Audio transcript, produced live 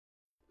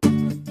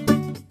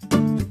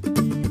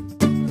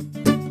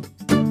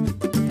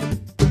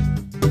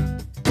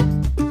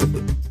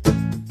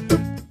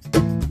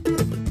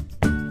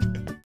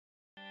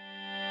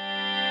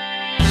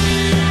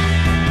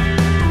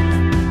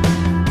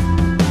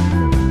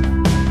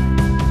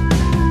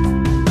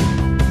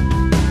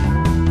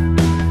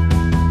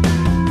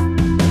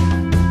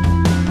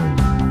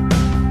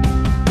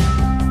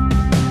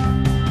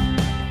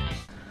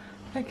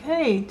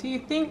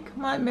think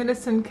my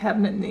medicine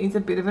cabinet needs a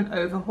bit of an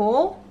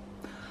overhaul.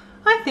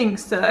 I think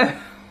so.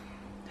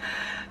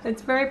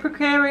 It's very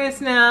precarious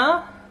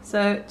now.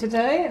 So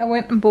today I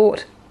went and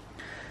bought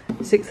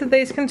 6 of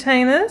these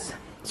containers.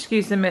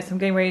 Excuse the mess, I'm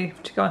getting ready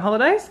to go on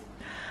holidays.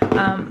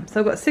 So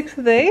I've got 6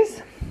 of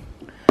these.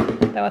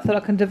 Now I thought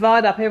I can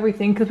divide up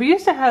everything because we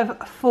used to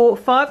have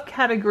 5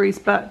 categories,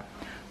 but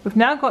we've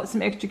now got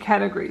some extra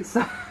categories.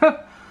 So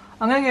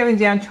I'm going to get everything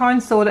down, try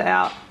and sort it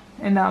out,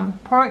 and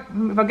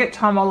probably if I get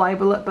time I'll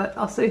label it, but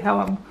I'll see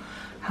how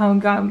I'm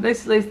going.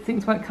 These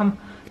things won't come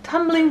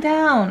tumbling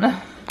down.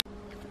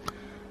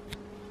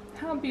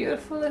 How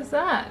beautiful is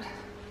that?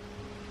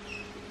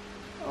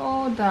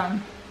 All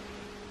done.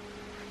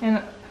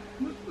 And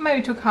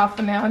maybe took half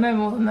an hour, no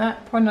more than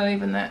that, probably not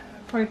even that.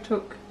 That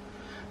took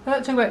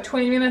about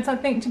 20 minutes I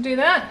think to do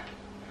that.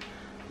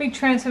 Big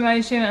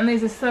transformation, and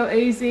these are so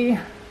easy.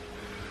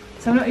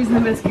 So I'm not using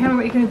the best camera,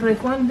 but you can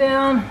leave one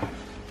down.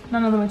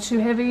 None of them are too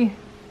heavy.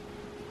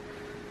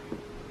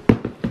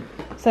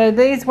 So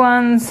these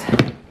ones,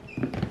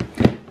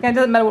 it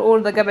doesn't matter what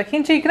order they go back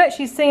into, you can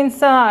actually see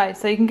inside.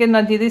 So you can get an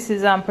idea. This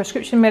is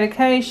prescription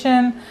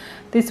medication.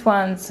 This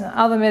one's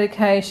other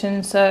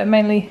medication, so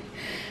mainly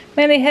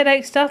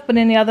headache stuff, but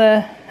any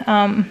other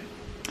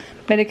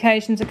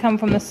medications that come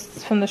from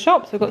the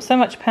shops. We've got so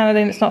much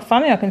Panadine, it's not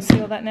funny. I can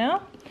see all that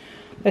now.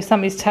 There's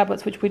some of these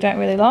tablets which we don't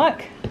really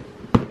like.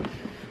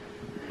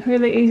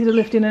 Really easy to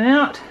lift in and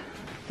out.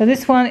 So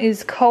this one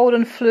is cold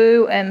and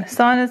flu and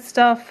sinus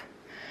stuff.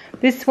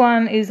 This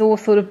one is all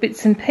sort of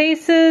bits and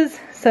pieces.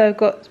 So I've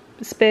got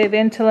spare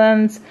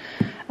Ventolins,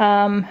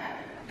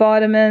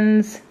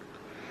 vitamins,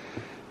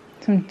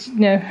 some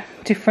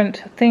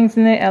different things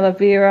in there, aloe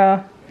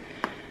vera,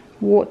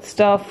 wart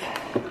stuff,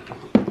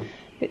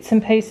 bits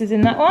and pieces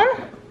in that one.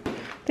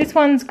 This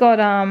one's got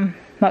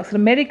like sort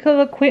of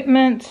medical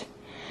equipment.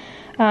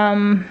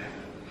 So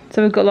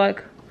we've got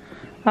like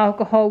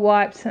alcohol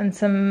wipes and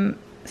some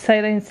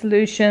saline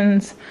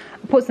solutions.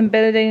 I put some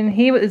betadine in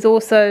here, but there's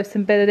also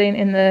some betadine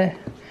in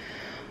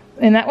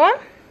that one.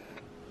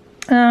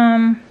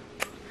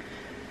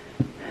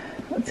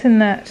 What's in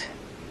that?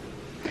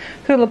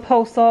 A little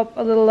pulse op,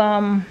 a little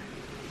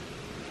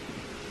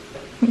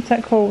what's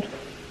that called?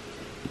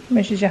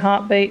 Measures your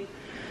heartbeat.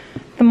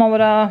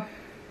 Thermometer.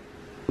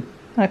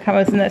 I can't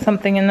remember, isn't there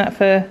something in that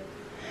for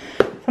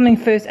something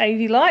first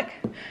aid-y like?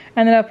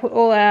 And then I put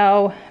all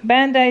our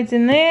band-aids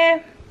in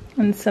there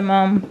and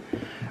some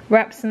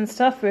wraps and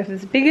stuff for if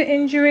there's bigger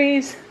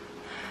injuries.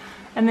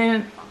 And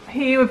then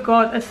here we've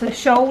got a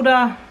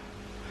shoulder,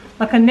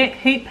 like a neck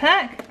heat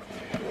pack.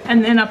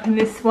 And then up in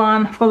this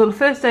one, I've got a little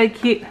first aid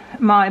kit,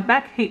 my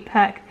back heat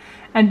pack,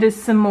 and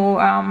just some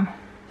more,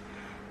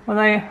 what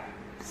are they?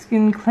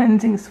 Skin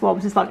cleansing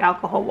swabs, just like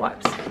alcohol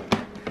wipes.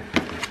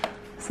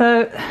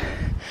 So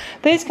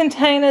these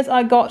containers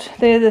I got,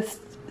 they're the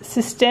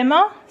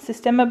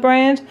Systema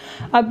brand.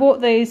 I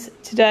bought these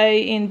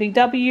today in Big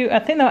W. I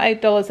think they were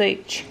 $8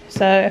 each.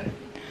 So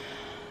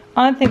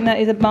I think that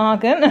is a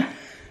bargain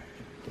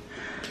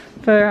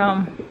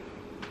for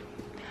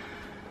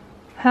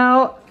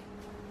how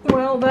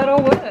well that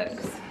all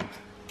works.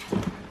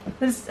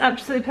 It's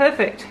absolutely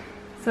perfect.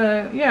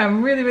 So yeah,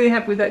 I'm really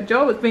happy with that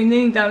job. It's been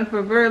needing done for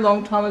a very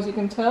long time, as you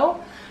can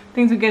tell.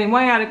 Things are getting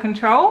way out of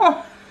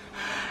control.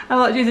 I'm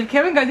like, geez, if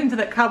Kevin goes into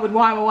that cupboard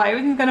while I'm away,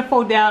 everything's going to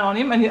fall down on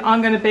him and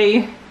I'm going to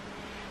be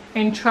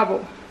in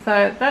trouble.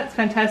 So that's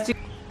fantastic.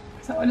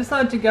 So I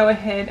decided to go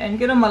ahead and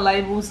get all my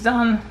labels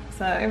done.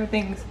 So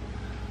everything's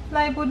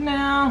labelled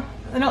now.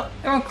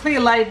 They're on clear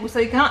labels, so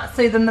you can't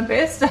see them the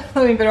best.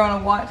 They'll be better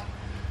on a white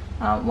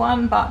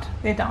one, but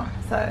they're done.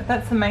 So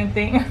that's the main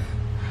thing.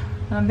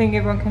 I think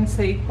everyone can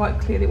see quite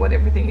clearly what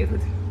everything is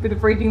with a bit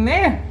of reading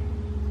there.